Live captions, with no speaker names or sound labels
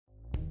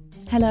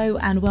Hello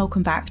and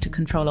welcome back to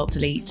Control Alt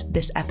Delete.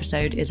 This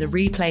episode is a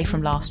replay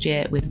from last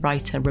year with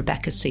writer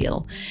Rebecca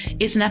Seal.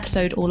 It's an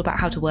episode all about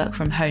how to work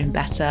from home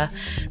better.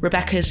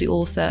 Rebecca is the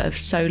author of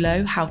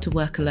Solo, How to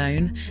Work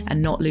Alone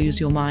and Not Lose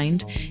Your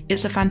Mind.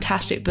 It's a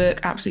fantastic book,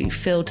 absolutely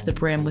filled to the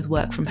brim with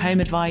work from home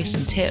advice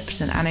and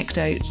tips and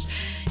anecdotes.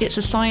 It's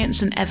a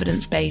science and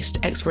evidence-based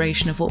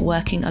exploration of what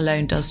working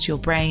alone does to your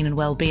brain and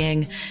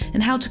well-being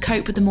and how to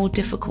cope with the more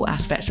difficult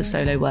aspects of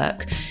solo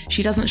work.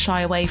 She doesn't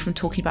shy away from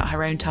talking about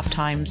her own tough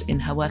times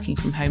in her working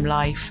from home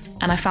life,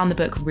 and I found the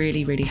book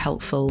really, really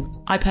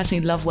helpful. I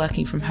personally love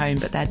working from home,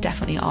 but there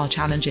definitely are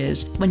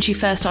challenges. When she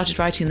first started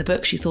writing the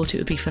book, she thought it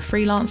would be for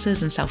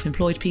freelancers and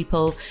self-employed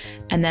people,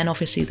 and then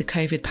obviously the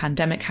COVID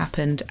pandemic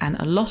happened and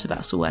a lot of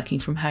us were working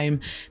from home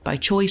by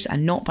choice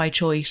and not by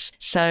choice.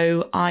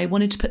 So I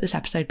wanted to put this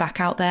episode back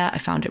out there. I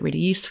found it really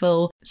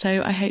useful.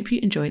 So I hope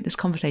you enjoyed this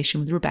conversation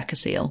with Rebecca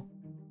Seal.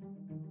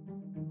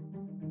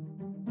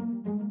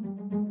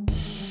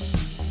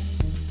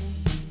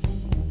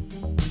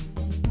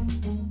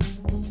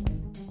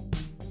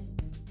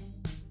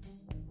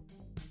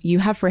 You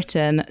have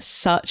written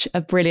such a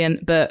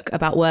brilliant book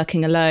about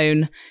working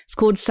alone. It's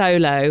called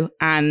Solo,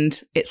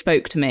 and it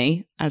spoke to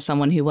me as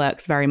someone who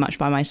works very much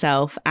by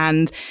myself.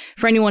 And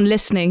for anyone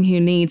listening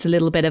who needs a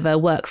little bit of a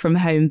work from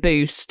home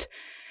boost,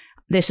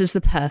 this is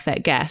the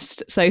perfect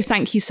guest. So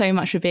thank you so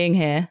much for being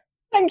here.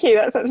 Thank you.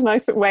 That's such a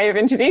nice way of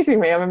introducing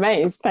me. I'm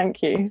amazed.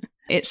 Thank you.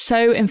 It's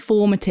so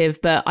informative,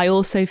 but I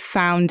also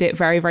found it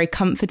very, very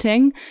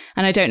comforting.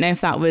 And I don't know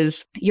if that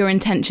was your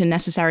intention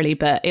necessarily,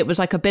 but it was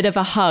like a bit of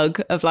a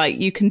hug of like,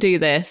 you can do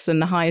this,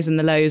 and the highs and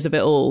the lows of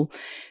it all.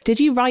 Did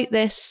you write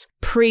this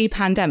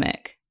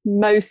pre-pandemic?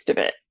 Most of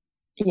it,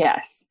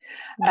 yes.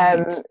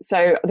 Right.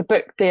 So the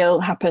book deal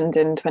happened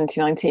in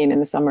 2019, in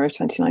the summer of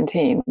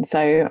 2019.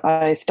 So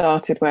I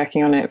started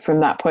working on it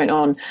from that point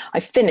on. I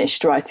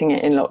finished writing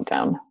it in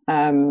lockdown.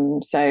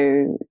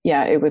 So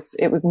yeah, it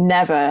was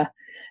never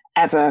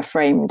ever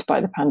framed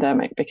by the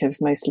pandemic, because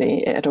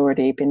mostly it had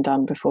already been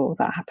done before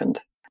that happened.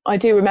 I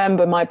do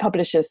remember my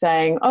publisher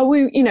saying, oh,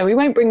 we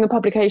won't bring the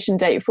publication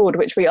date forward,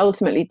 which we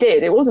ultimately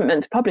did. It wasn't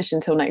meant to publish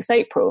until next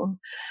April.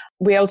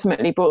 We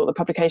ultimately brought the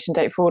publication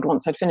date forward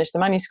once I'd finished the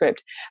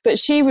manuscript. But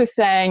she was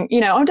saying,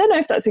 I don't know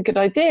if that's a good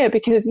idea,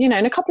 because, in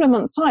a couple of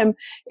months' time,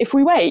 if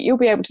we wait, you'll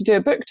be able to do a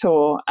book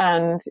tour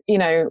and,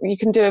 you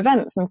can do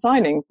events and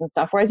signings and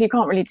stuff. Whereas you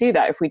can't really do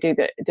that if we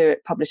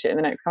publish it in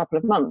the next couple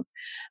of months.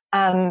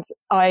 And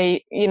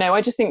I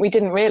just think we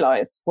didn't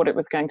realize what it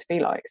was going to be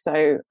like.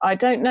 So I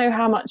don't know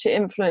how much it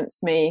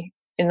influenced me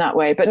in that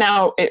way. But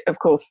now, of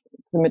course,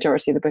 the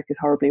majority of the book is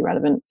horribly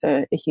relevant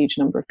to a huge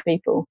number of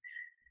people,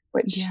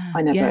 which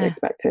I never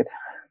expected.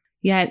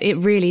 Yeah, it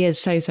really is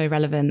so, so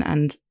relevant.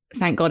 And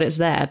thank God it's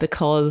there,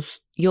 because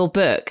your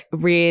book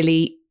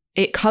really,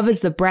 it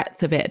covers the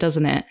breadth of it,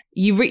 doesn't it?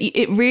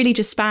 It really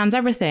just spans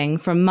everything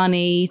from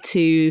money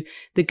to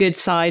the good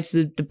sides,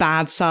 the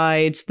bad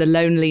sides, the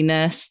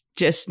loneliness,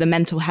 just the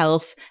mental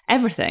health,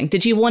 everything.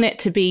 Did you want it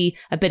to be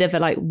a bit of a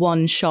like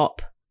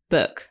one-shop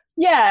book?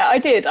 Yeah, I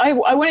did. I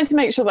wanted to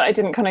make sure that I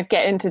didn't kind of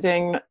get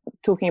into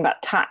talking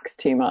about tax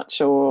too much,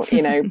 or,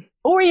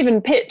 or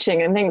even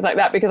pitching and things like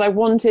that, because I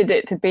wanted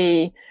it to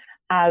be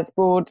as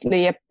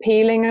broadly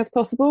appealing as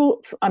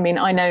possible. I mean,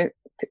 I know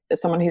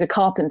someone who's a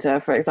carpenter,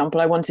 for example,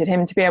 I wanted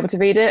him to be able to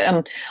read it,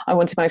 and I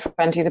wanted my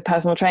friend who's a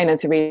personal trainer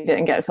to read it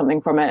and get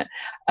something from it.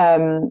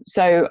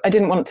 So I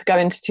didn't want to go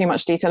into too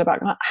much detail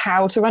about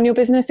how to run your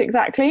business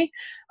exactly.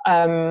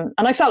 And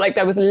I felt like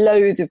there was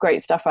loads of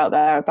great stuff out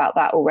there about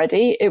that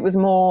already. It was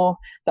more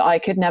that I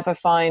could never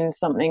find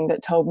something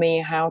that told me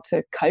how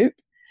to cope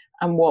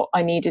and what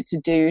I needed to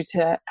do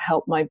to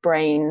help my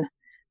brain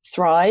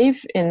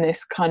thrive in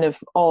this kind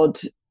of odd,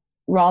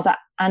 rather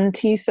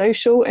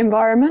anti-social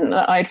environment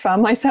that I'd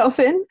found myself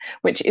in,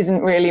 which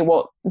isn't really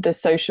what the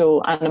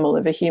social animal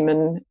of a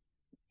human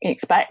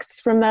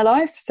expects from their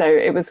life. So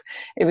it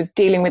was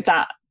dealing with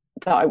that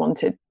I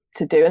wanted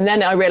to do. And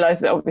then I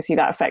realized that obviously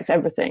that affects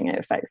everything. It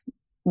affects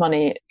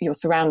money, your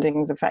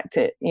surroundings affect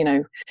it,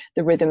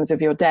 the rhythms of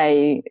your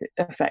day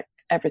affect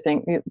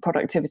everything,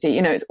 productivity,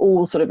 it's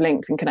all sort of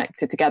linked and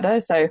connected together.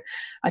 So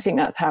I think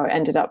that's how it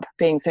ended up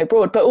being so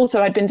broad. But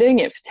also I'd been doing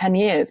it for 10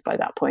 years by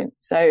that point.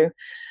 So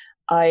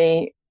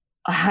I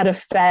had a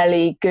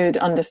fairly good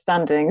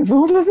understanding of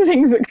all the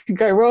things that could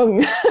go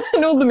wrong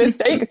and all the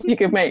mistakes you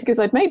could make, because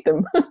I'd made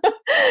them.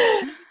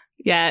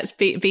 Yeah, it's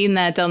been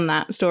there, done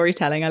that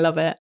storytelling. I love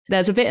it.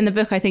 There's a bit in the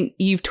book, I think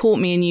you've taught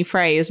me a new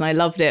phrase and I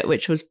loved it,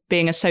 which was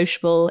being a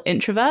sociable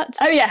introvert.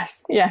 Oh,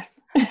 yes.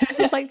 I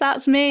was like,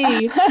 that's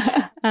me.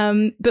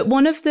 But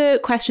one of the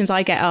questions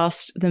I get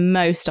asked the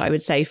most, I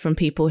would say, from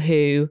people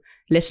who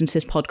listen to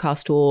this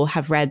podcast or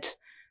have read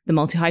the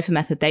Multi-Hyphen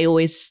Method, they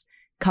always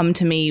come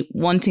to me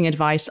wanting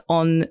advice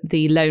on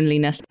the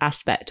loneliness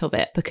aspect of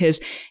it, because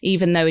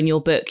even though in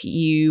your book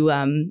you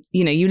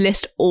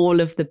list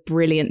all of the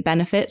brilliant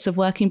benefits of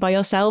working by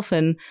yourself,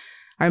 and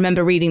I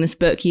remember reading this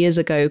book years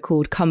ago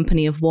called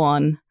Company of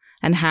One,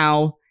 and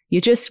how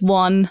you're just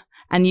one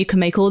and you can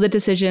make all the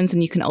decisions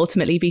and you can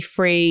ultimately be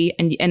free.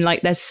 And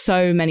like, there's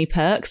so many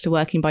perks to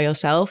working by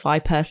yourself. I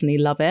personally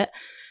love it.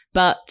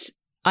 But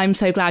I'm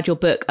so glad your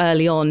book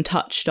early on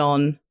touched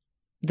on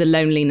the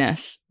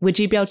loneliness. Would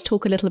you be able to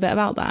talk a little bit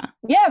about that?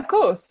 Yeah, of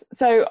course.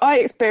 So I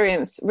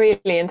experienced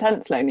really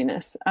intense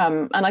loneliness.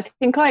 And I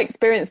think I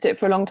experienced it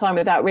for a long time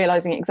without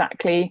realizing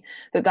exactly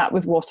that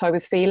was what I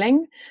was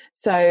feeling.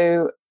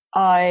 So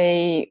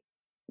I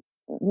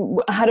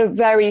had a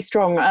very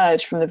strong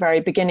urge from the very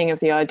beginning of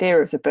the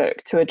idea of the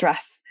book to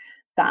address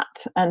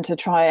that and to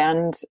try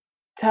and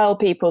tell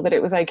people that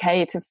it was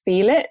okay to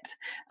feel it,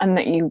 and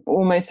that you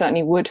almost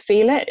certainly would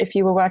feel it if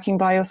you were working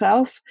by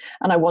yourself.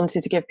 And I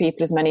wanted to give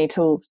people as many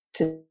tools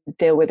to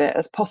deal with it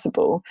as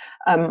possible.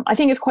 I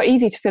think it's quite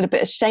easy to feel a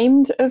bit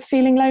ashamed of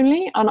feeling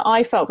lonely. And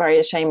I felt very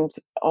ashamed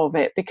of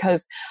it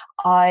because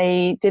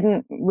I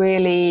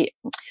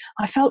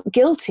felt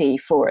guilty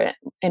for it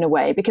in a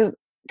way, because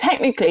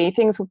technically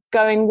things were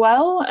going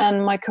well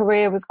and my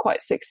career was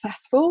quite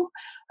successful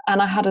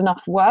and I had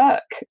enough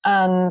work,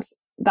 and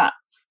that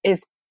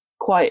is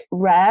quite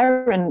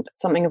rare and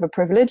something of a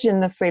privilege in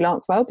the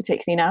freelance world,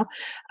 particularly now.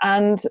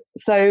 And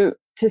so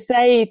to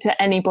say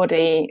to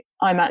anybody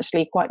I'm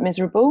actually quite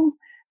miserable,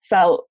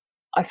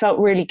 I felt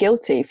really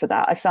guilty for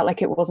that. I felt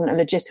like it wasn't a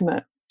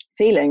legitimate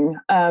feeling,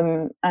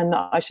 and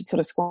that I should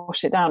sort of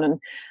squash it down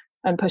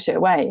and push it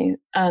away.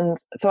 And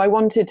so I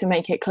wanted to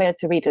make it clear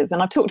to readers,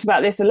 and I've talked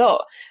about this a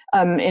lot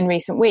in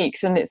recent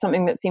weeks, and it's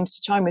something that seems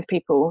to chime with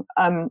people.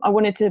 I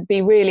wanted to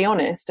be really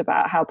honest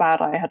about how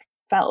bad I had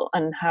felt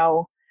and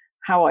how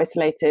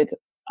isolated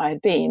I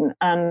had been,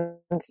 and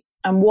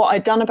what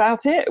I'd done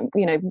about it,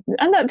 you know.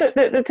 And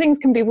the things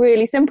can be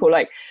really simple.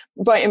 Like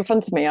right in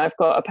front of me, I've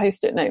got a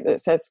Post-it note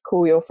that says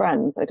 "Call your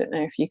friends." I don't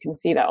know if you can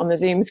see that on the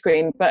Zoom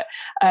screen, but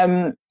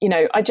you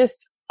know,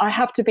 I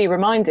have to be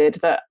reminded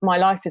that my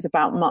life is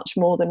about much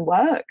more than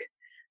work,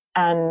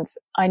 and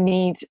I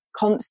need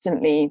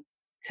constantly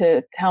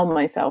to tell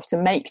myself to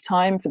make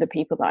time for the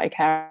people that I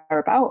care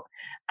about,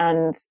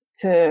 and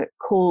to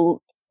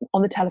call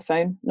on the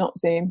telephone, not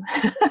Zoom,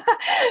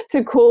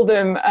 to call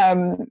them,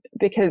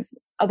 because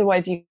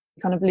otherwise you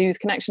kind of lose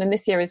connection. And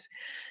this year is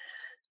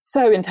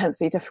so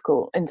intensely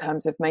difficult in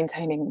terms of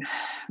maintaining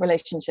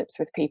relationships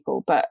with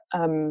people, but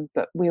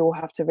we all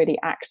have to really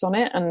act on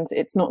it. And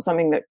it's not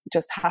something that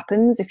just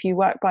happens if you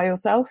work by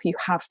yourself. You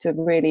have to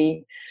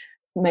really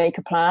make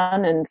a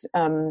plan and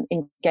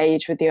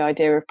engage with the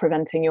idea of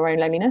preventing your own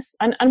loneliness.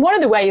 And one of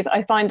the ways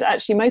I find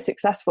actually most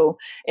successful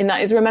in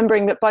that is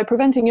remembering that by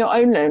preventing your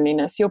own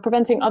loneliness, you're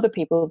preventing other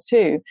people's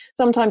too.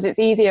 Sometimes it's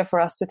easier for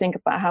us to think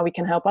about how we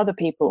can help other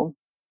people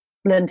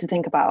than to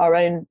think about our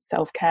own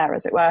self-care,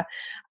 as it were.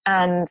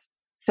 And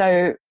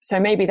so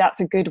maybe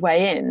that's a good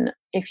way in.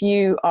 If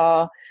you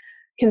are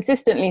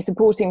consistently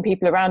supporting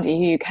people around you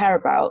who you care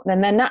about,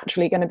 then they're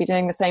naturally going to be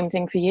doing the same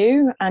thing for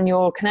you, and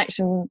your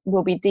connection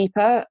will be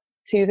deeper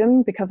to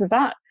them because of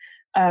that.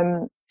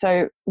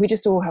 So we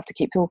just all have to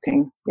keep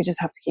talking. We just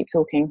have to keep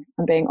talking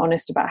and being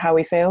honest about how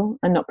we feel,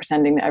 and not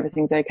pretending that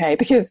everything's okay,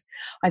 because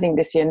I think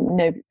this year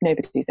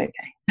nobody's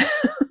okay.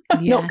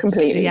 Not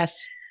completely. Yes.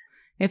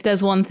 If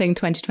there's one thing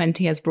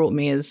 2020 has brought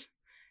me is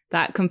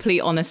that complete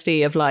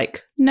honesty of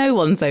like, no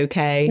one's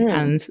okay.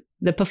 And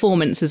the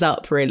performance is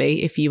up,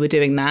 really, if you were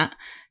doing that.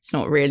 It's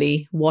not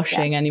really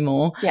washing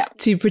anymore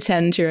to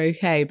pretend you're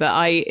okay. But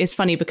it's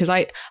funny because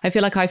I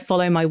feel like I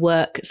follow my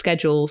work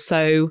schedule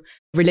so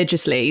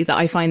religiously that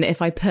I find that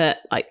if I put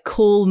like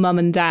call mum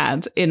and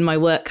dad in my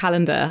work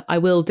calendar, I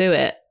will do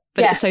it.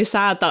 But it's so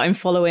sad that I'm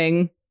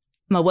following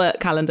my work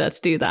calendar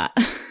to do that.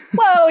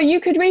 Well, you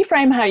could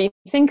reframe how you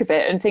think of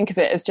it and think of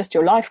it as just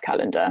your life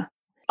calendar.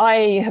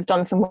 I have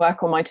done some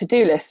work on my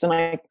to-do list, and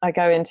I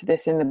go into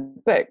this in the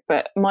book,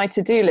 but my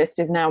to-do list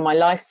is now my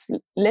life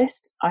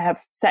list. I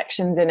have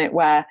sections in it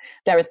where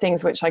there are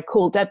things which I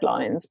call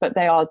deadlines, but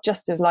they are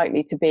just as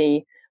likely to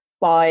be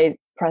buy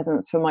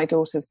presents for my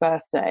daughter's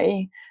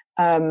birthday.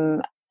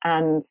 You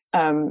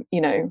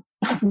know,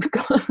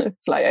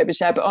 it's like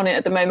overshare, but on it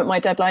at the moment, my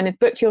deadline is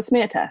book your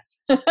smear test.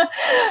 You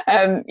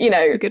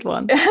know, it's a good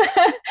one.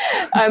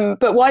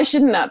 But why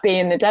shouldn't that be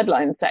in the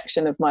deadline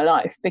section of my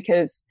life?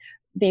 Because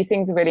these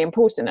things are really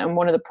important. And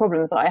one of the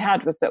problems that I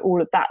had was that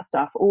all of that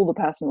stuff, all the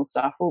personal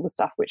stuff, all the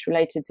stuff which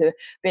related to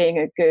being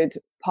a good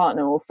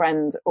partner or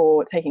friend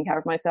or taking care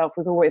of myself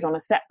was always on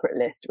a separate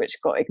list,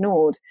 which got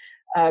ignored.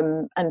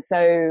 And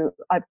so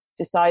I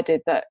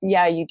decided that,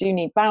 you do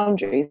need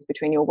boundaries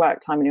between your work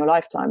time and your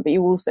lifetime, but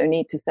you also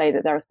need to say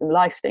that there are some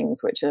life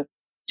things which are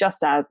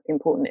just as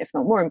important, if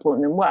not more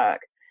important than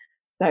work.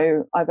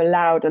 So I've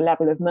allowed a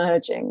level of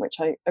merging,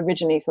 which I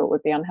originally thought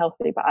would be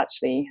unhealthy, but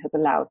actually has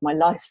allowed my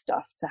life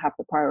stuff to have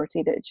the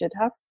priority that it should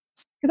have.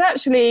 Because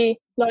actually,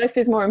 life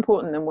is more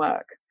important than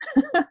work.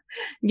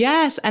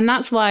 Yes. And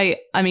that's why,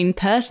 I mean,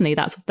 personally,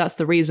 that's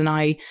the reason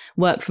I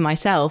work for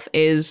myself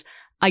is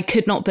I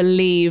could not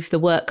believe the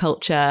work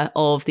culture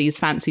of these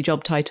fancy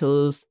job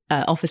titles,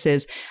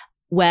 offices,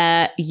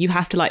 where you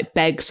have to like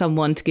beg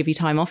someone to give you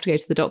time off to go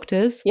to the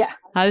doctors. Yeah.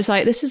 I was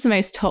like, this is the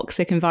most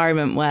toxic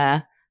environment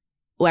where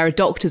a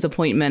doctor's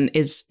appointment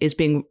is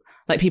being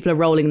like people are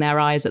rolling their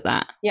eyes at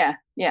that. Yeah,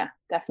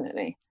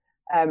 definitely.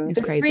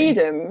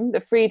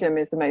 The freedom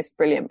is the most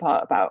brilliant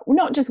part about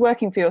not just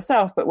working for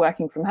yourself, but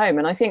working from home.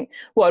 And I think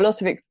what a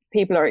lot of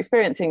people are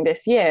experiencing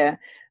this year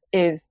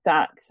is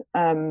that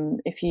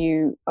if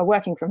you are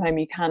working from home,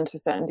 you can, to a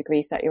certain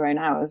degree, set your own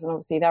hours. And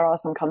obviously there are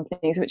some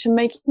companies which are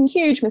making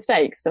huge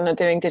mistakes and are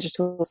doing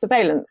digital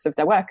surveillance of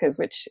their workers,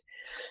 which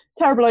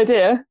terrible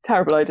idea.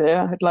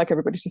 I'd like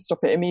everybody to stop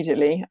it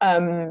immediately.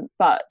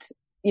 But,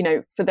 you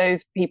know, for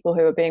those people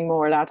who are being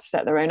more allowed to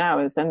set their own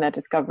hours, then they're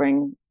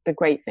discovering the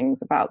great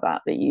things about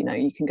that, you know,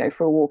 you can go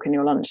for a walk in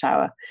your lunch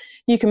hour,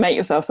 you can make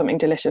yourself something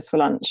delicious for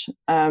lunch,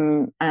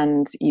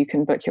 and you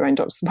can book your own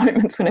doctor's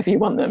appointments whenever you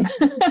want them.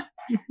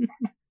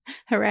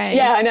 Hooray.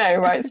 Yeah, I know,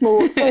 right?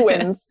 Small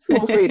wins,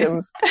 small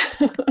freedoms.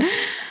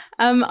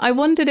 I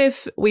wondered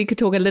if we could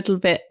talk a little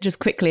bit just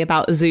quickly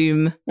about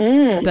Zoom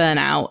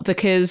burnout,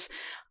 because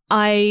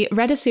I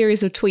read a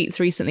series of tweets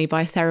recently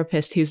by a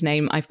therapist whose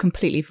name I've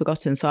completely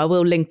forgotten, so I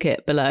will link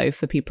it below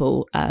for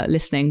people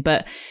listening.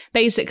 But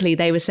basically,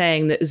 they were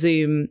saying that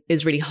Zoom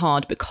is really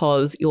hard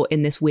because you're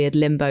in this weird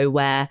limbo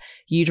where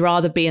you'd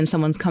rather be in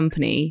someone's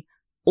company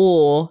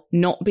or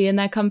not be in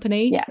their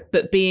company,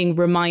 but being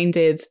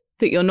reminded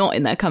that you're not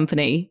in their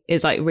company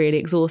is like really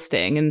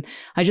exhausting. And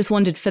I just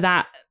wondered, for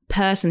that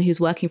person who's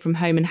working from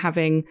home and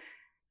having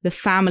the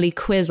family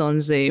quiz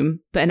on Zoom,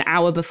 but an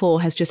hour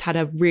before has just had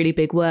a really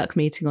big work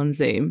meeting on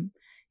Zoom,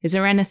 is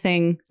there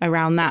anything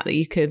around that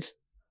you could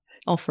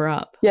offer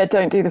up? Yeah,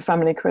 don't do the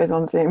family quiz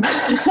on Zoom.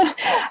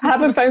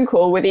 Have a phone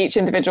call with each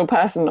individual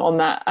person on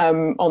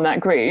that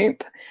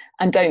group,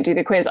 and don't do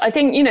the quiz. I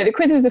think, you know, the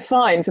quizzes are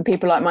fine for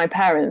people like my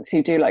parents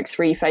who do like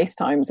 3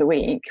 FaceTimes a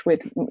week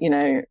with, you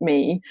know,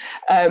 me.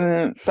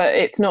 But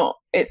it's not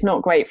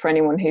great for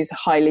anyone who's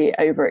highly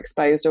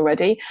overexposed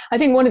already. I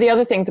think one of the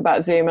other things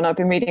about Zoom, and I've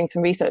been reading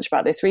some research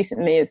about this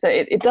recently, is that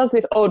it does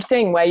this odd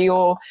thing where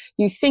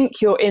you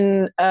think you're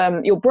in,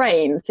 your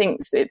brain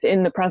thinks it's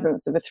in the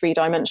presence of a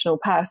 3-dimensional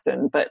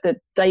person, but the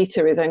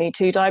data is only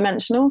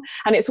 2-dimensional.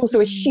 And it's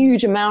also a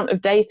huge amount of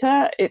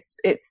data. It's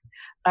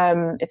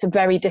a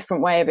very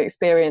different way of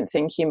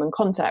experiencing human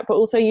contact, but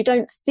also you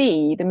don't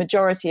see the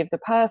majority of the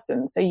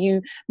person. So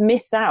you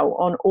miss out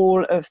on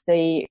all of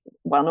the,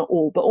 well, not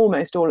all, but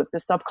almost all of the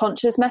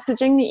subconscious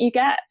messaging that you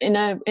get in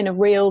a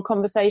real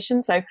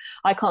conversation. So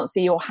I can't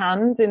see your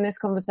hands in this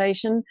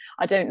conversation.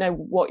 I don't know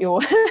what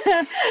your,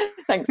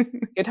 thanks,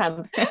 good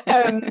hands.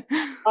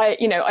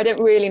 I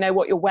don't really know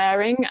what you're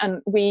wearing.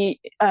 And we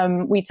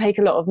take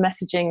a lot of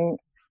messaging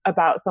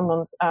about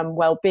someone's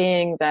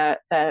well-being, their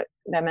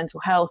mental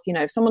health. You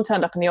know, if someone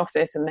turned up in the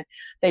office and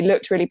they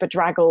looked really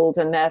bedraggled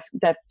and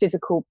their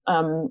physical,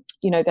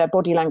 their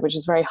body language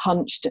was very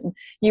hunched, and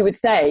you would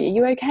say, "Are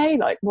you okay?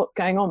 Like, what's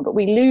going on?" But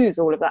we lose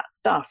all of that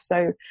stuff.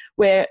 So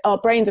our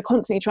brains are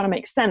constantly trying to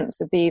make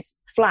sense of these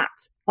flat,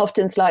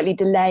 often slightly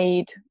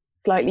delayed,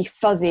 slightly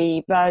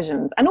fuzzy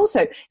versions. And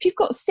also, if you've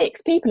got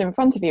 6 people in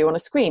front of you on a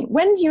screen,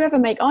 when do you ever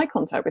make eye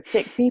contact with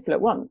 6 people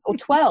at once, or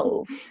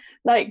 12?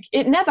 Like,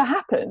 it never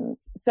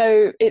happens.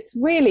 So it's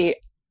really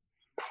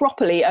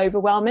properly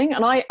overwhelming.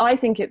 And I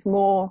think it's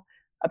more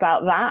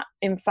about that,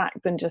 in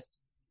fact, than just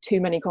too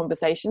many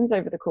conversations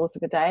over the course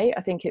of a day.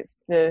 I think it's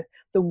the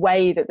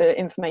way that the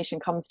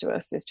information comes to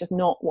us is just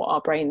not what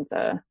our brains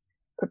are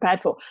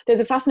prepared for. There's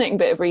a fascinating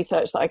bit of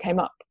research that I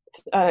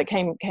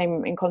came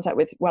in contact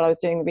with while I was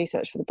doing the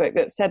research for the book,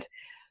 that said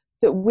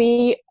that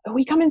we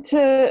come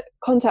into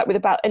contact with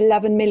about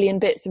 11 million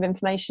bits of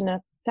information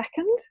a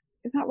second.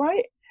 Is that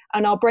right?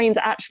 And our brains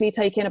actually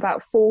take in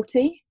about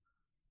 40.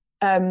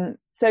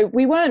 So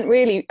we weren't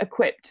really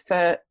equipped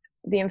for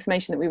the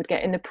information that we would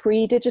get in the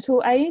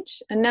pre-digital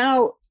age. And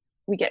now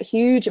we get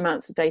huge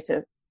amounts of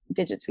data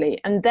digitally.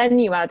 And then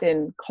you add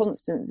in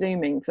constant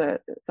Zooming for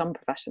some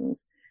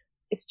professions.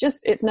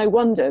 It's no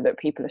wonder that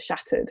people are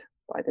shattered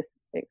by this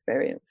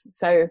experience.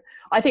 So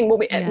I think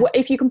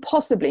if you can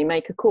possibly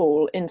make a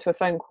call into a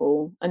phone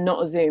call and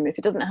not a Zoom, if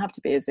it doesn't have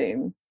to be a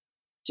Zoom,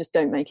 just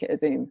don't make it a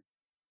Zoom.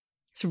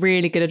 It's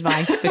really good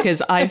advice,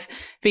 because I've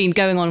been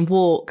going on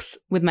walks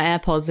with my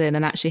AirPods in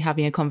and actually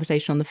having a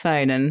conversation on the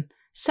phone, and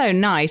so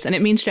nice. And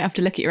it means you don't have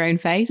to look at your own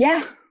face.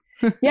 Yes.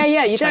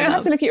 Yeah. You don't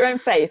have to look at your own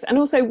face. And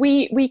also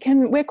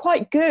we're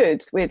quite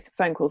good with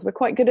phone calls. We're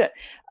quite good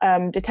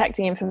at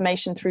detecting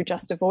information through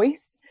just a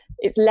voice.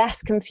 It's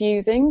less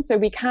confusing. So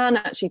we can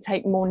actually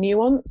take more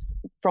nuance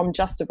from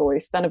just a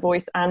voice than a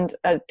voice and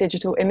a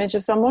digital image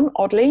of someone,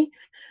 oddly.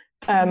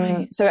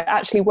 So it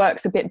actually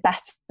works a bit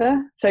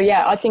better. So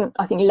yeah, I think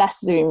less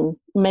Zoom,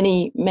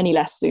 many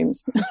less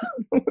Zooms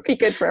would be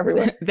good for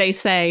everyone. They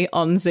say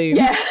on Zoom.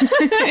 Yeah.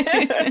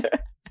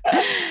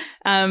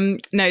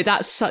 No,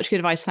 that's such good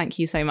advice. Thank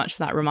you so much for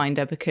that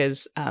reminder,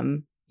 because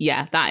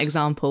that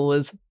example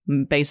was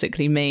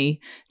basically me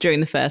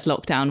during the first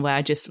lockdown, where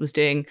I just was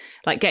doing,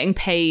 like, getting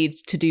paid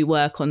to do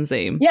work on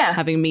Zoom,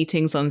 having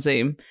meetings on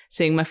Zoom,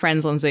 seeing my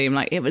friends on Zoom.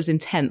 Like, it was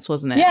intense,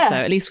 wasn't it? Yeah. So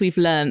at least we've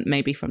learned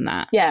maybe from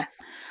that. Yeah.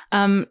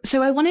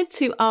 So I wanted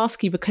to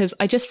ask you, because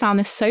I just found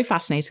this so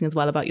fascinating as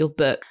well about your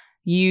book,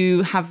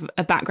 you have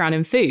a background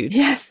in food.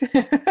 Yes.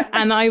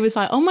 And I was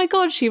like, oh my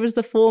God, she was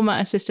the former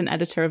assistant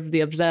editor of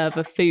the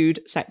Observer food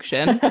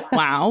section.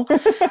 Wow.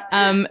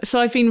 So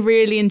I've been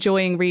really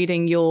enjoying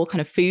reading your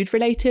kind of food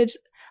related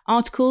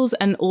articles,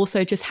 and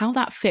also just how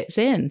that fits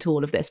into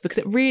all of this, because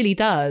it really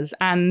does.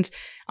 And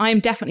I'm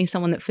definitely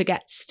someone that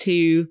forgets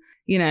to,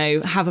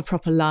 have a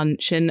proper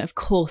lunch. And of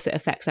course it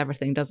affects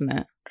everything, doesn't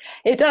it?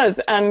 It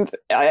does. And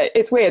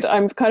it's weird.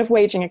 I'm kind of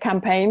waging a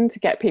campaign to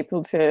get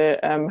people to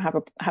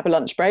have a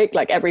lunch break.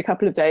 Like every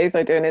couple of days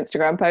I do an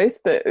Instagram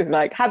post that is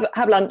like,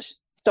 have lunch,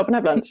 stop and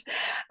have lunch.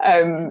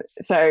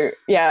 So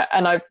yeah,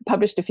 and I've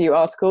published a few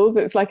articles.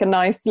 It's like a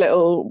nice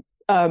little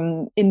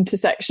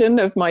intersection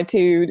of my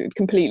two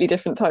completely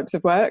different types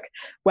of work,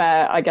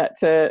 where I get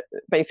to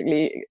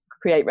basically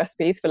create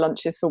recipes for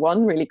lunches for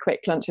one, really quick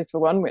lunches for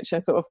one, which are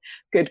sort of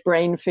good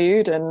brain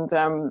food and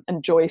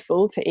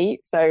joyful to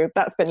eat. So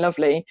that's been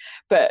lovely.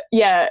 But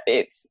yeah,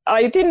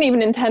 I didn't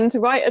even intend to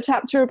write a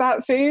chapter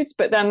about food,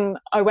 but then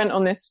I went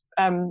on this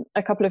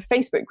a couple of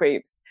Facebook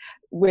groups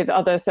with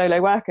other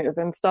solo workers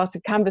and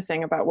started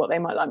canvassing about what they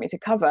might like me to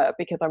cover,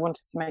 because I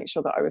wanted to make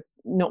sure that I was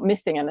not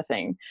missing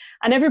anything.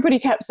 And everybody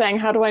kept saying,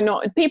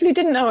 people who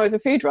didn't know I was a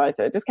food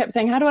writer just kept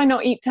saying, how do I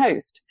not eat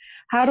toast?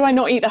 How do I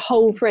not eat the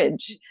whole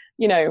fridge?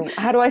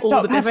 How do I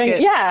stop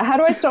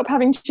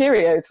having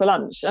Cheerios for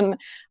lunch? And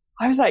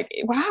I was like,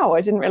 wow,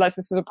 I didn't realize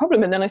this was a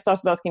problem. And then I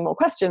started asking more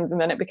questions,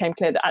 and then it became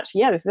clear that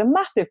actually, this is a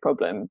massive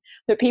problem,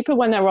 that people,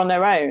 when they're on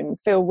their own,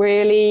 feel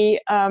really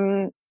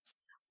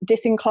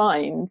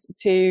disinclined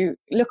to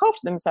look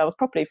after themselves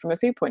properly from a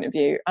food point of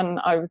view. And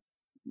I was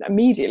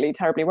immediately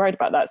terribly worried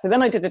about that. So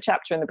then I did a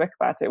chapter in the book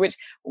about it, which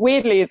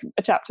weirdly is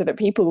a chapter that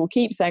people will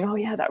keep saying, oh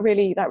yeah, that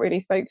really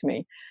spoke to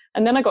me.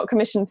 And then I got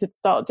commissioned to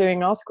start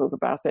doing articles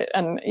about it.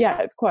 And yeah,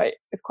 it's quite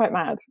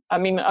mad. I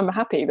mean, I'm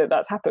happy that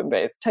that's happened, but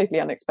it's totally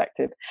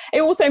unexpected.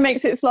 It also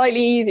makes it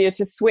slightly easier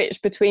to switch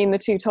between the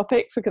two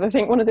topics, because I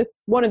think one of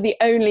the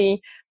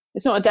only,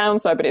 it's not a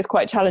downside, but it's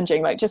quite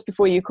challenging. Like just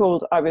before you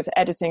called, I was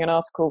editing an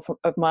article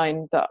of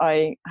mine that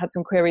I had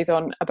some queries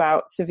on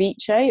about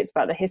ceviche. It's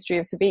about the history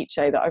of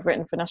ceviche that I've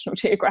written for National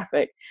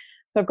Geographic.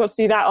 So I've got to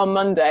do that on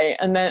Monday,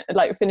 and then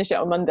finish it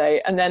on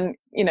Monday, and then,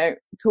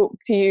 talk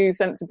to you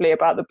sensibly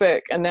about the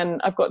book. And then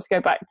I've got to go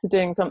back to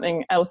doing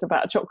something else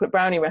about a chocolate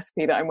brownie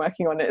recipe that I'm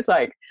working on.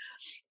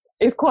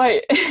 It's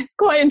quite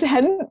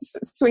intense,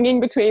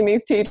 swinging between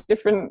these two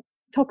different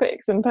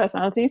topics and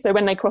personalities. So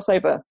when they cross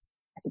over,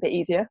 it's a bit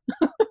easier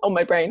on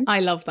my brain.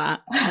 I love that,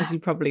 as you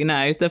probably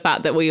know, the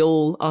fact that we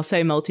all are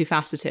so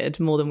multifaceted,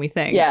 more than we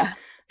think. Yeah.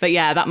 But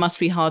yeah, that must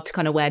be hard to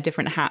kind of wear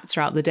different hats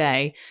throughout the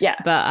day.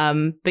 Yeah.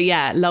 But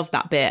yeah, love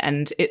that bit.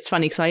 And it's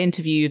funny because I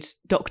interviewed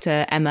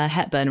Dr. Emma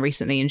Hepburn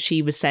recently, and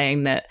she was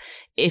saying that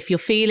if you're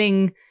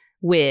feeling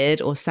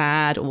weird or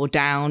sad or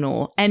down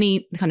or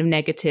any kind of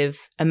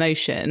negative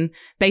emotion,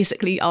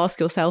 basically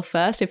ask yourself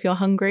first if you're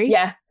hungry.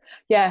 Yeah.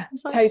 Yeah,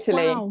 like,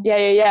 totally. Wow.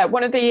 Yeah.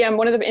 One of the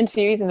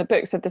interviewees in the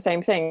book said the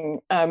same thing.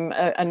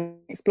 An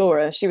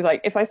explorer. She was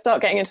like, if I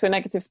start getting into a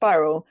negative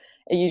spiral,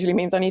 it usually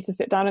means I need to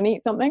sit down and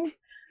eat something.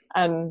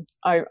 And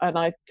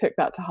I took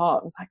that to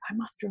heart. I was like, I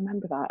must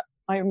remember that.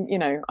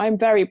 I'm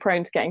very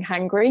prone to getting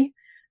hangry,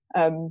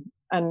 and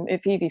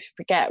it's easy to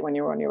forget when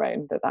you're on your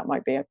own that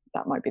might be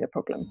the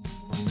problem.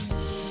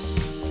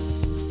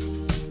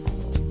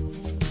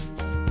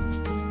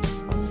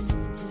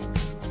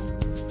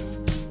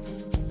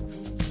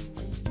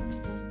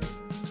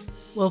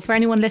 Well, for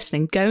anyone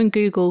listening, go and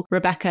Google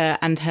Rebecca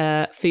and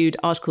her food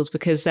articles,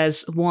 because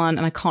there's one,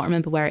 and I can't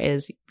remember where it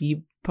is.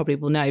 You probably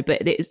will know,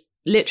 but it is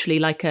literally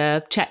like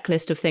a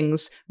checklist of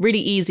things, really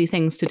easy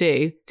things to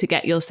do to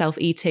get yourself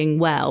eating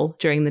well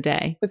during the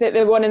day. Was it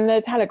the one in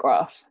the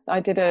Telegraph? I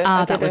did a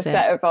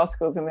set of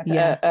articles in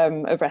the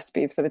of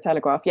recipes for the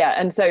Telegraph. Yeah,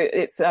 and so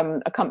it's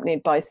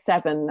accompanied by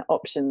 7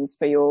 options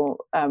for your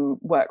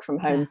work from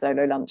home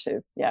solo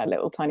lunches. Yeah,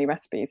 little tiny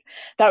recipes.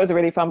 That was a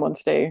really fun one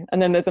to do.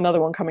 And then there's another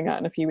one coming out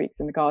in a few weeks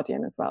in The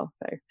Guardian as well.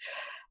 So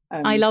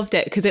I loved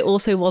it because it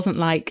also wasn't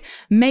like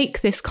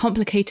make this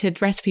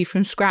complicated recipe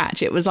from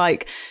scratch. It was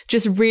like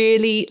just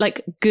really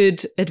like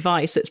good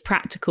advice that's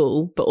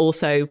practical, but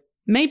also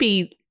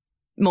maybe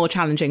more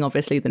challenging,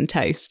 obviously, than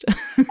toast.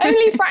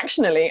 Only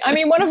fractionally. I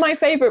mean, one of my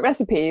favorite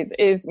recipes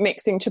is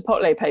mixing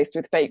chipotle paste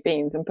with baked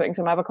beans and putting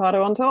some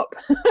avocado on top.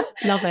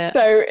 Love it.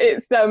 So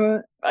it's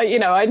I'm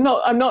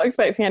not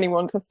expecting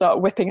anyone to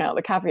start whipping out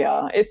the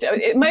caviar.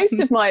 Most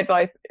of my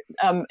advice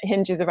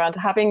hinges around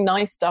having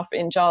nice stuff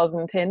in jars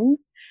and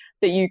tins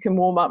that you can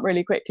warm up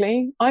really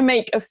quickly. I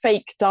make a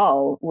fake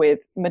dal with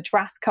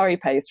Madras curry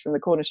paste from the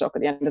corner shop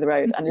at the end of the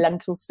road and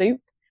lentil soup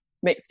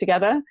mixed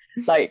together.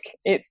 Like,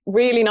 it's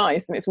really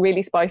nice and it's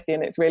really spicy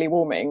and it's really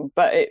warming,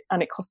 but it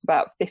costs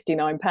about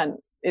 59p.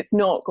 It's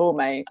not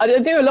gourmet. I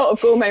do a lot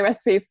of gourmet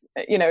recipes,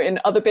 in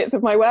other bits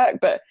of my work,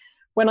 but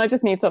when I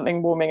just need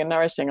something warming and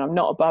nourishing, I'm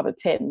not above a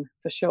tin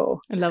for sure.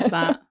 I love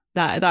that.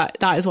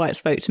 That is why it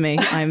spoke to me.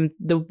 I'm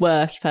the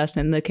worst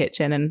person in the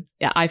kitchen, and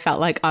yeah, I felt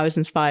like I was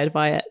inspired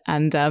by it.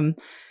 And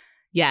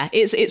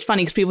it's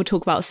funny because people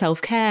talk about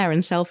self-care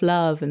and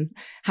self-love and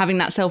having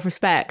that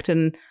self-respect,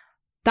 and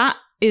that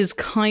is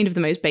kind of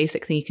the most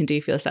basic thing you can do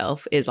for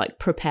yourself, is like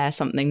prepare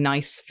something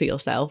nice for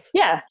yourself.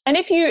 Yeah. And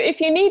if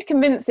you need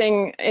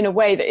convincing in a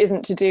way that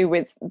isn't to do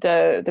with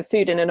the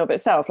food in and of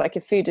itself, like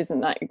if food isn't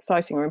that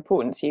exciting or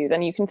important to you,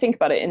 then you can think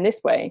about it in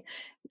this way.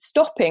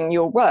 Stopping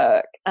your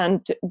work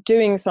and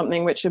doing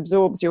something which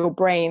absorbs your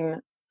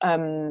brain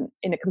in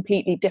a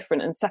completely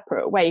different and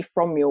separate way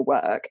from your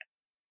work,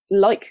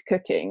 like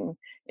cooking,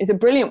 is a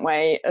brilliant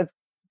way of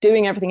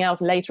doing everything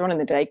else later on in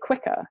the day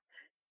quicker.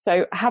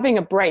 So having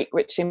a break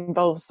which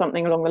involves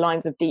something along the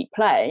lines of deep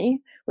play,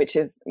 which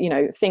is,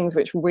 things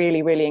which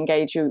really, really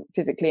engage you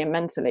physically and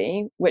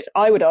mentally, which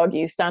I would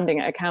argue standing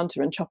at a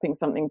counter and chopping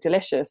something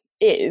delicious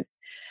is,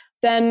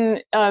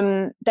 then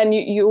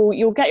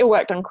you'll get your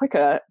work done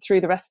quicker through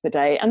the rest of the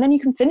day, and then you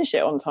can finish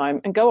it on time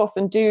and go off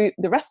and do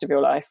the rest of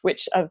your life,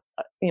 which, as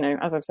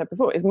I've said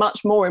before, is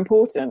much more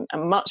important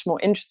and much more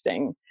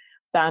interesting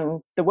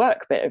than the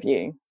work bit of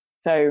you.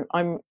 So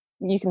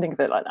you can think of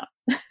it like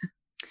that.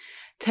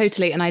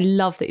 Totally. And I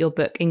love that your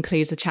book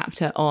includes a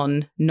chapter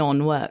on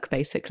non-work,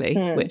 basically,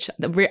 which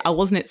I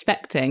wasn't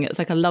expecting. It's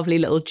like a lovely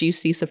little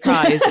juicy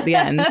surprise at the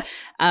end.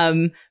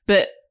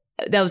 But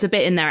there was a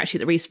bit in there actually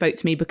that really spoke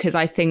to me, because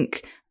I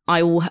think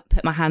I will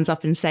put my hands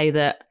up and say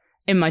that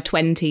in my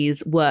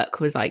 20s, work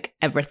was like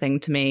everything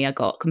to me. I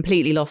got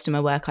completely lost in my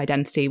work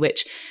identity,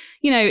 which,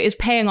 is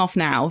paying off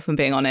now, if I'm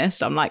being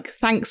honest. I'm like,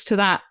 thanks to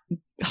that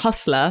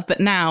hustler, but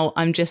now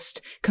I'm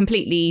just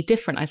completely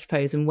different, I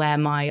suppose, in where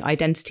my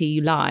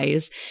identity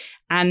lies.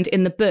 And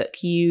in the book,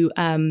 you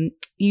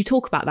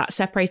talk about that,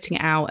 separating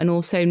it out, and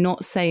also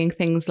not saying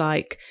things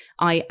like,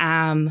 I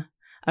am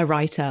a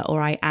writer,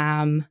 or I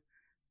am,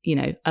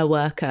 a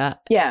worker.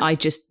 Yeah. I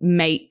just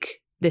make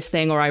this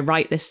thing, or I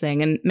write this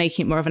thing, and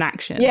making it more of an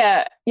action.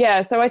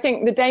 Yeah. So I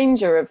think the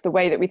danger of the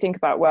way that we think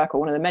about work, or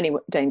one of the many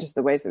dangers of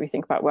the ways that we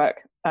think about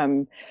work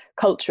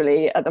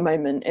culturally at the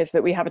moment, is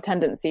that we have a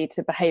tendency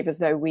to behave as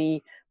though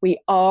we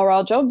are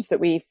our jobs,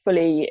 that we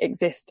fully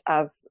exist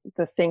as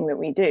the thing that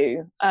we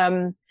do.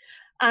 And,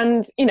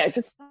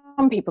 for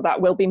some people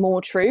that will be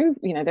more true.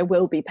 There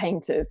will be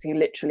painters who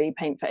literally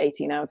paint for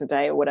 18 hours a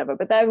day or whatever,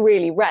 but they're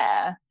really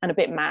rare and a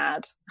bit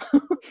mad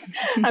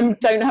and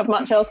don't have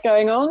much else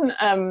going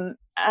on.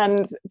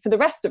 And for the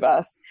rest of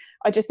us,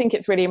 I just think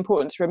it's really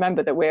important to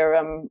remember that we're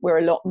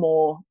a lot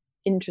more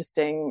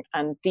interesting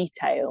and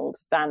detailed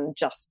than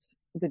just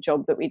the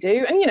job that we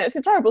do. And it's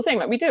a terrible thing,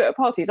 like we do it at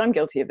parties. I'm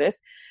guilty of this.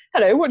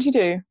 Hello, what do you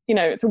do?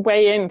 It's a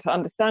way into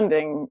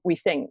understanding, we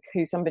think,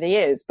 who somebody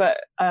is, but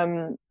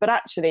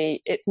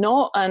actually it's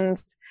not.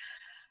 And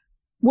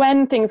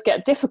when things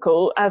get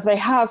difficult, as they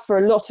have for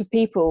a lot of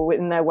people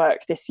in their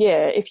work this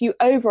year, if you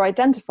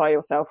over-identify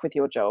yourself with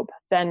your job,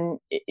 then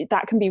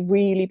that can be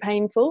really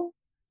painful.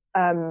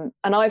 And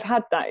I've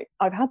had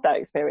that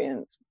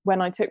experience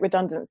when I took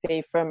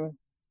redundancy from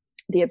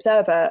the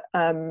Observer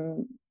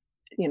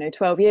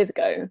 12 years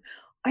ago.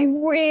 I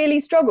really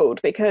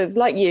struggled because,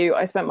 like you,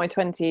 I spent my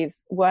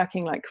 20s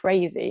working like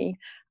crazy.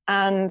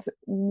 And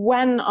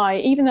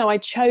even though I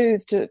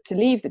chose to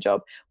leave the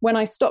job, when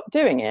I stopped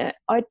doing it,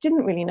 I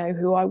didn't really know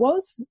who I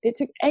was. It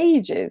took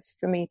ages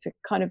for me to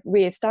kind of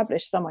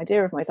reestablish some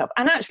idea of myself.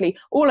 And actually,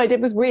 all I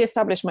did was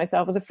reestablish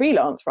myself as a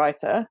freelance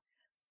writer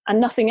and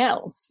nothing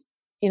else.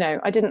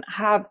 I didn't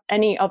have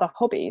any other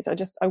hobbies.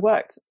 I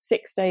worked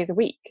 6 days a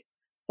week,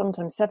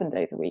 sometimes 7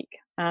 days a week.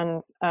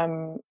 And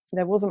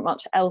there wasn't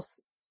much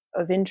else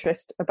of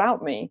interest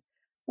about me.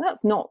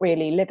 That's not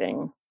really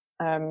living.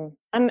 And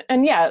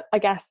yeah, I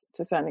guess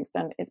to a certain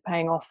extent it's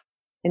paying off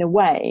in a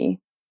way,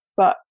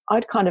 but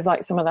I'd kind of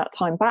like some of that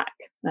time back,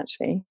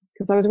 actually,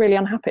 because I was really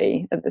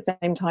unhappy at the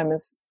same time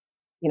as,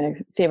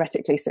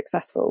 theoretically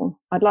successful.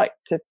 I'd like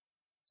to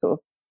sort of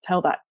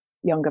tell that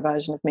younger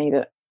version of me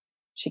that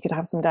she could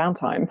have some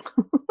downtime,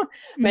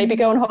 maybe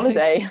go on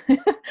holiday.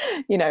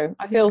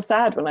 I feel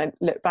sad when I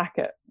look back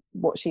at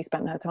what she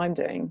spent her time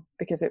doing,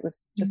 because it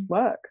was just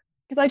work.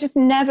 Because I just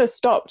never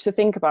stopped to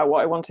think about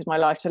what I wanted my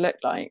life to look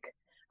like.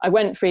 I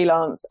went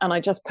freelance and I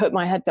just put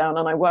my head down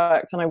and I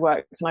worked and I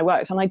worked and I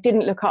worked, and I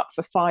didn't look up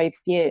for 5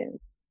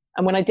 years.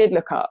 And when I did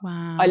look up,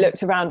 wow, I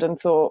looked around and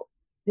thought,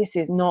 this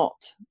is not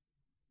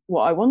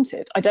what I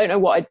wanted. I don't know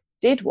what I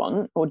did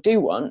want or do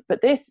want,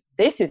 but this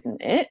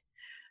isn't it.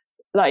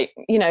 Like,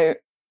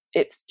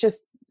 it's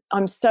just,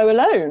 I'm so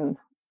alone.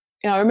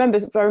 I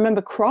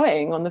remember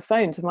crying on the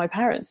phone to my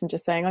parents and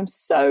just saying, I'm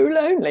so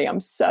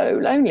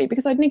lonely,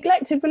 because I'd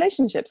neglected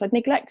relationships, I'd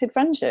neglected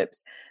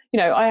friendships.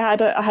 I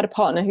had a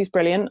partner who's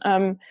brilliant,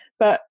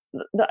 but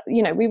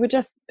we were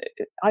just,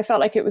 I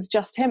felt like it was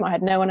just him. I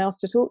had no one else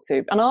to talk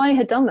to, and I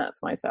had done that to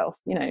myself.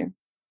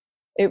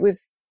 It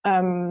was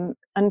and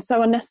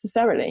so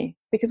unnecessarily,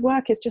 because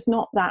work is just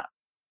not that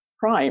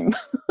prime.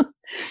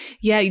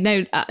 Yeah,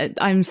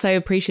 I'm so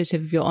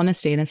appreciative of your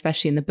honesty, and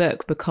especially in the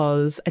book,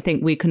 because I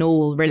think we can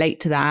all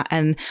relate to that.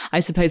 And I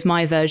suppose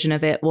my version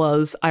of it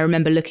was, I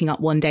remember looking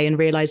up one day and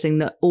realizing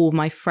that all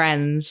my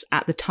friends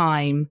at the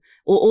time,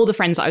 or all the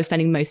friends that I was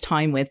spending most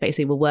time with,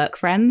 basically were work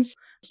friends.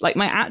 Like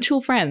my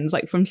actual friends,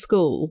 like from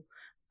school,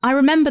 I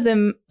remember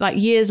them like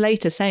years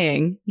later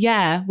saying,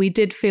 yeah, we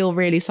did feel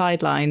really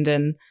sidelined.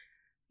 And,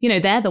 you know,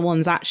 they're the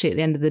ones actually at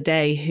the end of the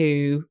day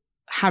who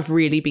have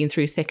really been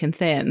through thick and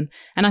thin.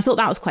 And I thought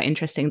that was quite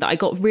interesting, that I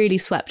got really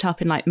swept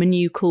up in like my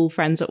new cool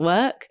friends at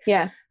work.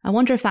 Yeah. I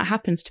wonder if that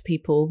happens to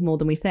people more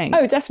than we think.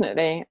 Oh,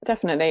 definitely.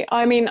 Definitely.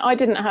 I mean, I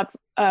didn't have,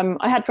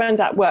 I had friends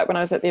at work when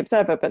I was at the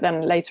Observer, but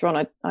then later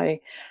on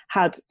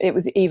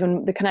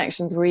the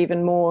connections were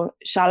even more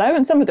shallow.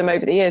 And some of them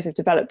over the years have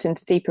developed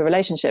into deeper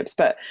relationships.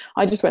 But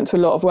I just went to a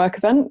lot of work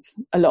events,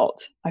 a lot.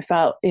 I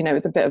felt, you know, it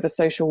was a bit of a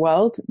social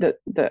world that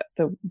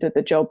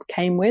the job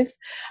came with.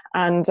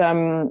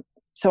 And,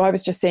 so I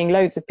was just seeing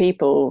loads of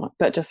people,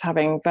 but just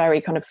having very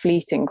kind of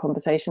fleeting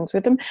conversations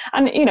with them.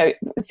 And, you know,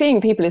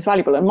 seeing people is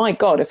valuable. And my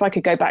God, if I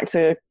could go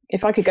to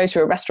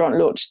a restaurant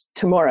launch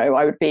tomorrow,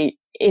 I would be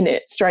in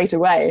it straight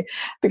away,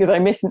 because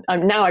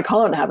now I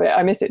can't have it.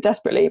 I miss it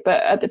desperately.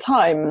 But at the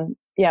time,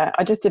 yeah,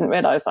 I just didn't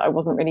realize that I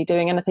wasn't really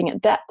doing anything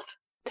at depth.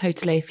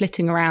 Totally.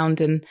 Flitting around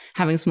and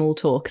having small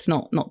talk is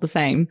not the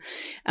same.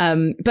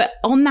 But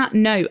on that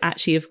note,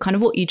 actually, of kind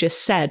of what you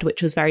just said,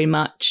 which was very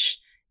much,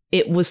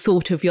 it was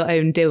sort of your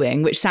own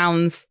doing, which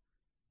sounds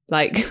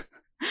like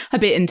a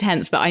bit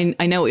intense, but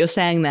I know what you're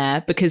saying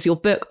there, because your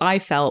book, I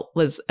felt,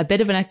 was a bit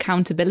of an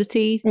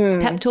accountability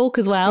pep talk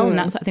as well. And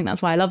I think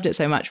that's why I loved it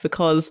so much,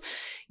 because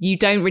you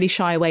don't really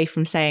shy away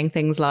from saying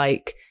things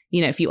like,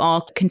 you know, if you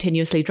are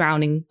continuously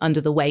drowning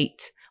under the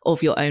weight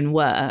of your own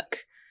work,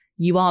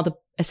 you are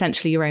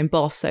essentially your own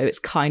boss. So it's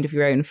kind of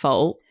your own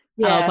fault.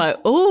 Yeah. And I was like,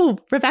 oh,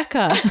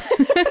 Rebecca,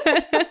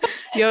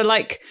 you're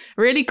like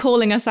really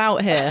calling us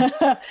out here.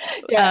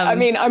 Yeah, I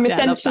mean, I'm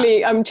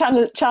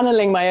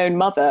channeling my own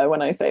mother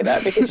when I say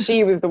that, because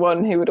she was the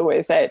one who would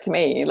always say it to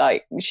me.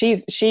 Like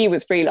she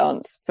was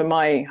freelance for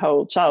my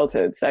whole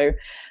childhood. So,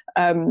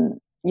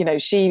 you know,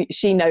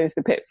 she knows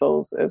the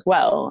pitfalls as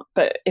well.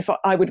 But if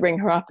I would ring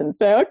her up and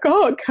say, I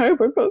can't cope,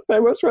 I've got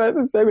so much work,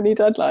 there's so many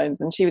deadlines.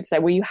 And she would say,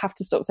 well, you have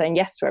to stop saying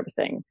yes to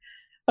everything.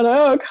 And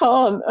I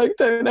can't, I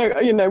don't know,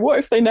 you know, what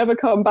if they never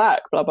come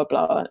back, blah, blah,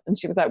 blah. And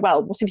she was like,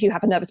 well, what if you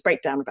have a nervous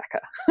breakdown,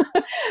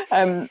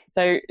 Rebecca?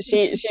 So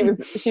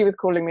she was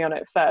calling me on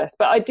it first.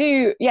 But I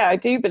do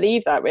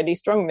believe that really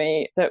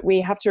strongly, that we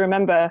have to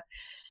remember,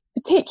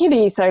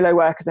 particularly solo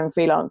workers and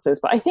freelancers,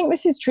 but I think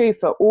this is true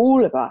for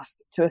all of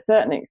us to a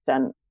certain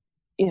extent,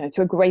 you know,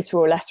 to a greater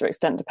or lesser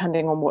extent,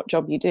 depending on what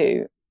job you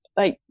do.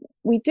 Like,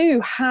 we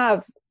do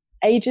have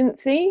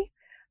agency,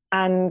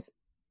 and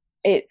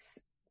it's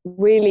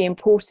really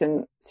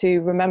important to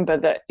remember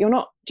that you're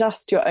not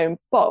just your own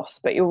boss,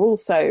 but you're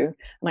also,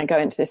 and I go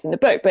into this in the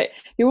book, but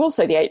you're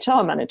also the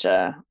HR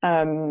manager,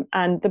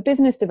 and the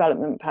business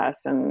development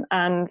person,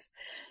 and,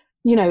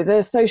 you know,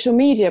 the social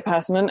media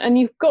person, and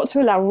you've got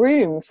to allow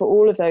room for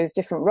all of those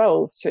different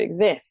roles to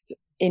exist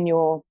in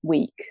your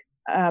week.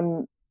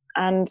 And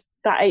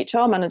that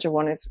HR manager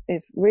one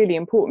is really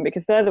important,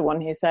 because they're the one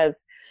who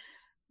says,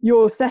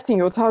 you're setting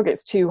your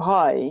targets too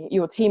high,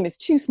 your team is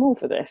too small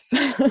for this.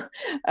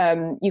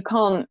 You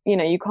can't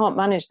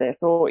manage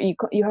this, or you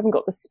haven't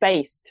got the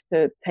space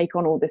to take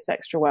on all this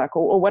extra work,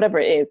 or whatever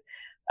it is.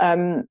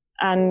 And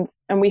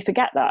we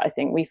forget that. I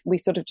think we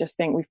sort of just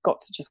think we've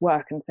got to just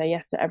work and say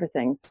yes to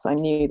everything. So I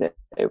knew that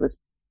it was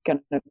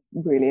going to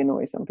really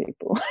annoy some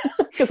people,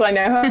 because I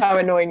know how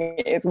annoying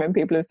it is when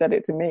people have said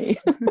it to me.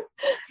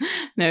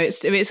 No,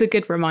 it's a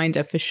good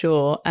reminder for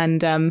sure.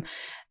 And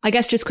I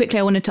guess just quickly,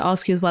 I wanted to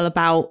ask you as well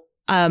about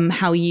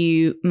how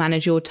you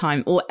manage your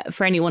time, or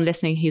for anyone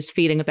listening who's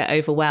feeling a bit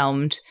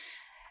overwhelmed.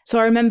 So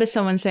I remember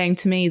someone saying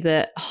to me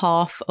that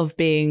half of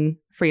being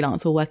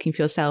freelance or working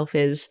for yourself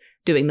is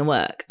doing the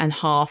work, and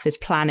half is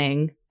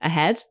planning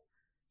ahead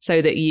so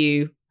that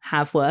you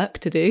have work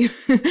to do.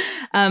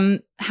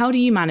 How do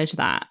you manage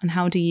that? And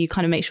how do you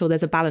kind of make sure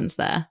there's a balance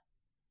there?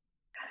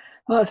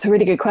 Well, that's a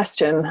really good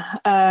question.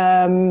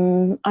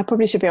 I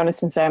probably should be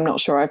honest and say I'm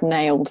not sure I've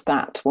nailed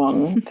that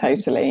one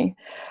totally.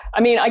 I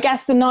mean, I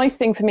guess the nice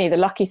thing for me, the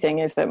lucky thing,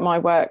 is that my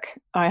work,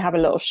 I have a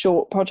lot of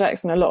short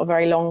projects and a lot of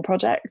very long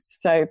projects.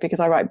 So because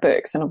I write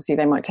books, and obviously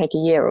they might take a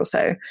year or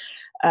so.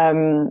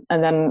 And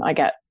then I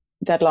get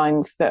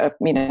deadlines that are,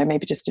 you know,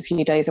 maybe just a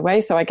few days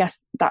away. So I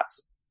guess that's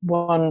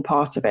one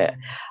part of it.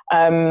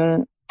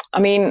 I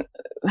mean,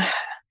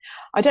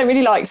 I don't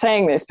really like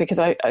saying this, because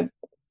I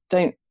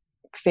don't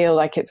feel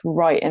like it's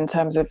right in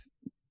terms of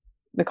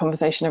the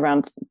conversation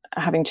around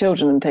having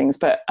children and things,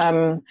 but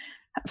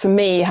for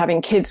me,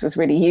 having kids was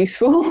really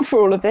useful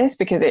for all of this,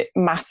 because it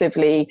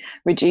massively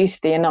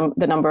reduced the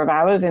number of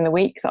hours in the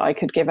week that I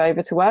could give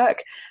over to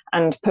work,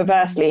 and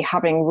perversely,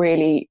 having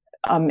really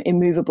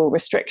immovable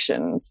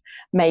restrictions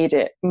made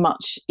it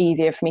much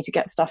easier for me to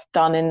get stuff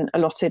done in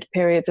allotted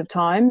periods of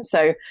time.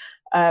 So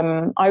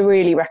I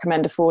really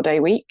recommend a 4-day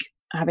week.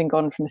 Having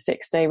gone from a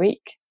 6-day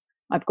week,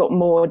 I've got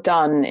more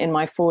done in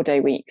my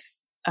 4-day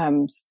weeks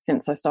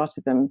since I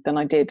started them than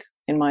I did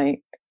in my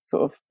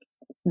sort of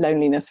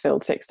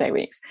loneliness-filled 6-day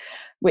weeks,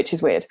 which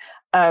is weird,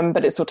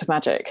 but it's sort of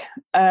magic.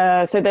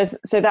 So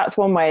that's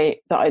one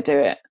way that I do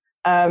it.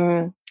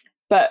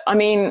 But I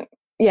mean,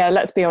 yeah,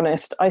 let's be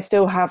honest, I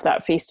still have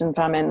that feast and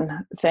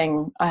famine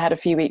thing. I had a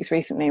few weeks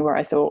recently where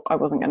I thought I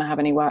wasn't going to have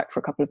any work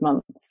for a couple of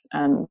months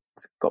and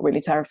got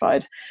really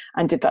terrified,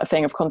 and did that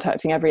thing of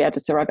contacting every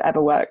editor I've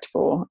ever worked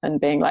for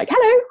and being like,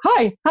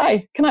 hello,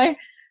 hi, can I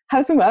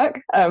have some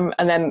work? And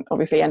then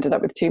obviously ended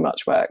up with too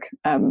much work,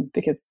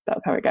 because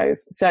that's how it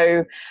goes.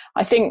 So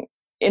I think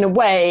in a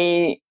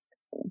way,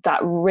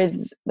 that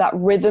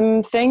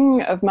rhythm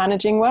thing of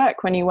managing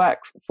work when you work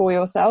for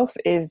yourself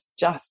is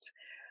just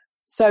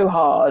so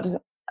hard.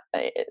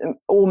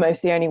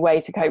 Almost the only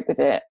way to cope with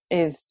it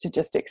is to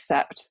just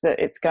accept that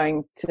it's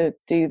going to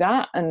do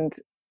that and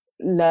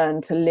learn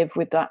to live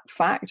with that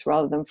fact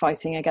rather than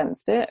fighting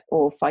against it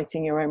or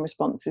fighting your own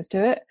responses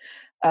to it,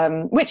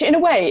 which in a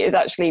way is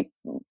actually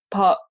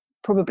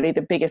probably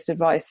the biggest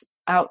advice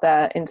out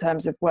there in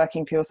terms of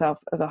working for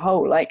yourself as a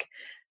whole. Like,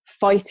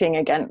 fighting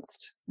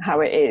against how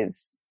it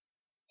is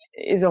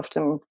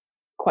often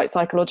quite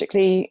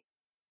psychologically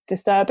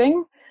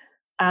disturbing.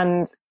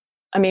 And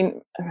I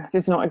mean,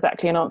 this is not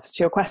exactly an answer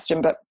to your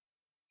question, but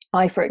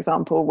I, for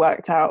example,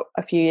 worked out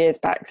a few years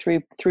back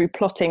through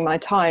plotting my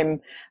time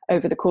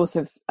over the course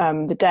of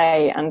the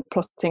day and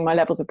plotting my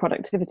levels of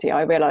productivity.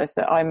 I realized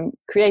that I'm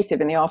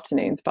creative in the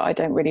afternoons, but I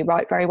don't really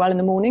write very well in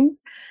the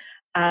mornings.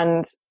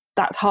 And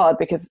that's hard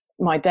because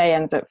my day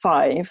ends at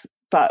 5.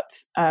 But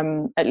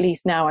at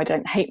least now I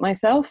don't hate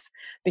myself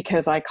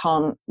because I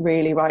can't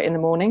really write in the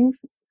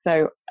mornings.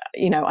 So,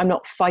 I'm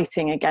not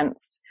fighting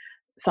against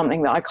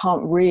something that I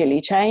can't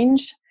really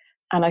change.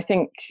 And I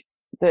think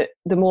that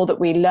the more that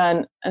we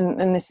learn,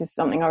 and this is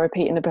something I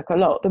repeat in the book a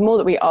lot, the more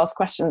that we ask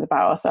questions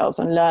about ourselves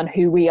and learn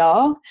who we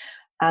are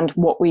and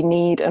what we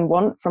need and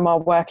want from our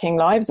working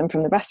lives and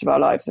from the rest of our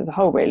lives as a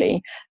whole,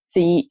 really,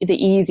 the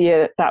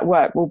easier that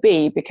work will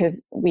be,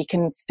 because we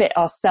can fit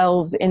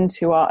ourselves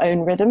into our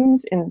own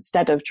rhythms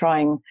instead of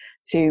trying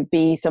to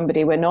be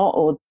somebody we're not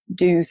or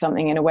do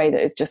something in a way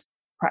that is just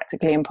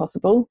practically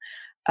impossible.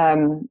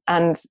 And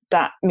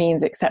that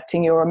means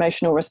accepting your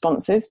emotional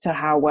responses to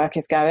how work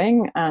is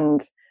going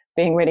and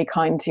being really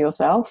kind to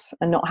yourself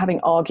and not having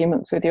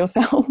arguments with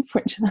yourself,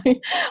 which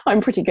I'm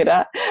pretty good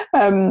at,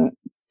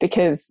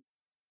 because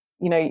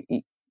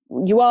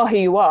you are who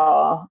you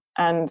are,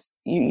 and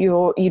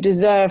you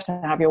deserve to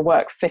have your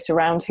work fit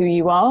around who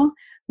you are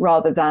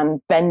rather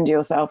than bend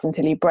yourself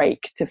until you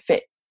break to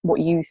fit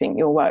what you think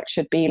your work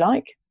should be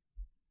like.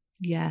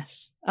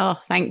 Yes. Oh,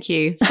 thank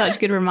you. Such a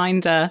good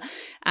reminder.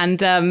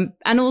 And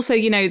also,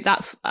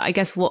 that's, I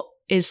guess, what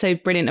is so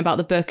brilliant about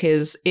the book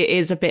is it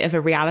is a bit of a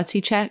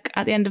reality check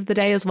at the end of the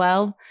day as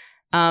well.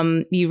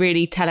 You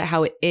really tell it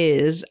how it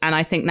is. And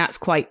I think that's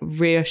quite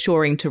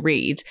reassuring to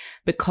read,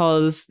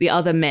 because the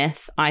other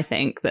myth I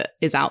think that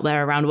is out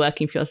there around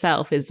working for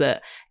yourself is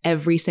that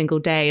every single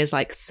day is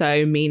like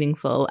so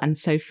meaningful and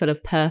so full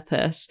of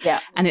purpose. Yeah.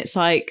 And it's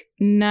like,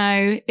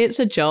 no, it's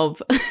a job.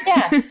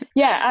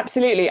 Yeah,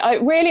 absolutely. I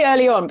really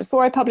early on,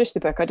 before I published the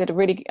book, I did a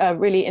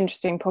really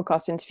interesting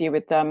podcast interview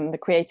with the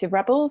Creative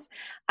Rebels.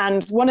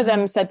 And one of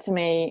them said to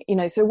me,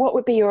 so what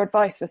would be your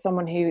advice for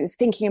someone who is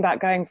thinking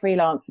about going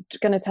freelance,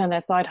 going to turn their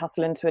side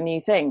hustle into a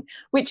new thing?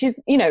 Which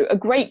is, a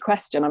great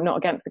question. I'm not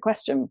against the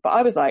question, but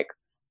I was like,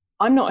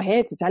 I'm not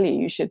here to tell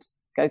you should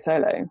go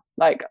solo.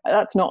 Like,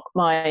 that's not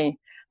my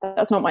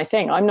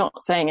thing. I'm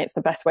not saying it's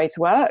the best way to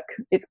work.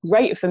 It's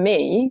great for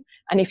me,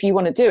 and if you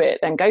want to do it,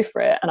 then go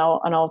for it, and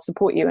I'll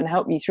support you and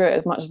help you through it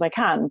as much as I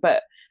can.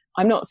 But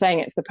I'm not saying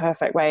it's the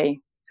perfect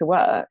way to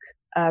work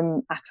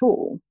at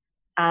all.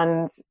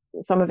 And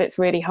some of it's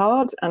really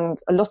hard, and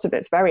a lot of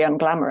it's very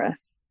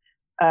unglamorous.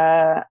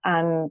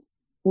 And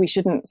we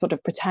shouldn't sort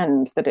of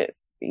pretend that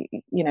it's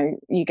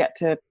you get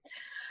to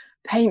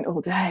paint all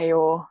day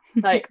or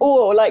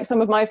like some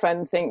of my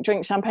friends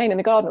drink champagne in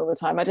the garden all the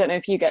time. I don't know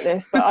if you get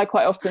this, but I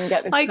quite often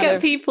get this. I get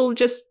people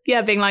just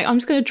being like, I'm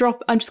just going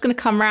to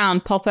come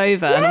round, pop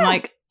over. Yeah. And I'm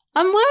like,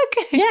 I'm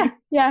working.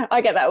 Yeah, I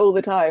get that all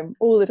the time.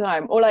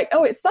 Or like,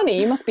 oh, it's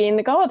sunny, you must be in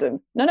the garden.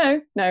 No,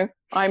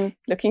 I'm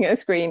looking at a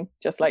screen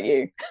just like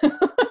you.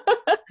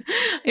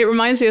 It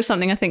reminds me of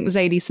something I think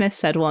Zadie Smith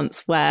said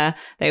once, where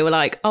they were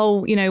like,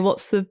 oh,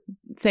 what's the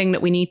thing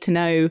that we need to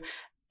know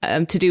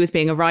to do with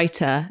being a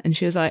writer? And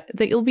she was like,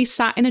 that you'll be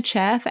sat in a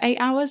chair for 8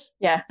 hours.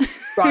 Yeah,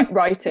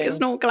 writing. It's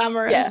not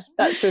glamorous. Yeah,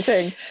 that's the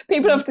thing.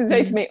 People often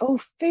say to me, oh,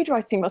 food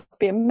writing must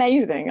be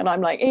amazing. And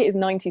I'm like, it is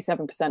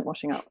 97%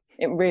 washing up.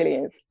 It really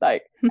is.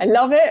 Like, I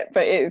love it,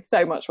 but it is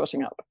so much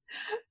washing up.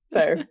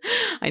 So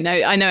I know.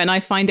 And I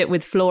find it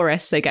with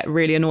florists, they get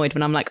really annoyed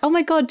when I'm like, oh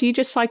my God, do you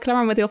just cycle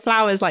around with your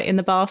flowers like in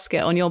the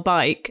basket on your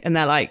bike? And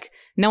they're like,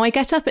 no, I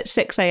get up at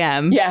 6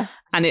 a.m. Yeah.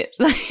 And it's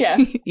like, yeah.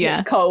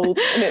 It's cold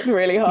and it's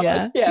really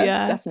hard.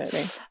 Yeah,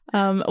 definitely.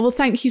 Well,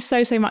 thank you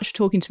so much for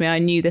talking to me. I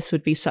knew this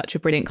would be such a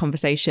brilliant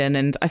conversation,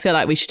 and I feel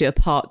like we should do a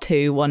part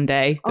 2 one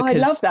day. Oh, I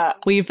love that.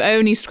 We've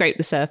only scraped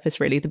the surface,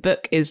 really. The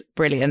book is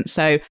brilliant.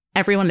 So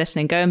everyone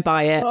listening, go and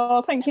buy it.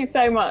 Oh, thank you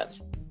so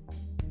much.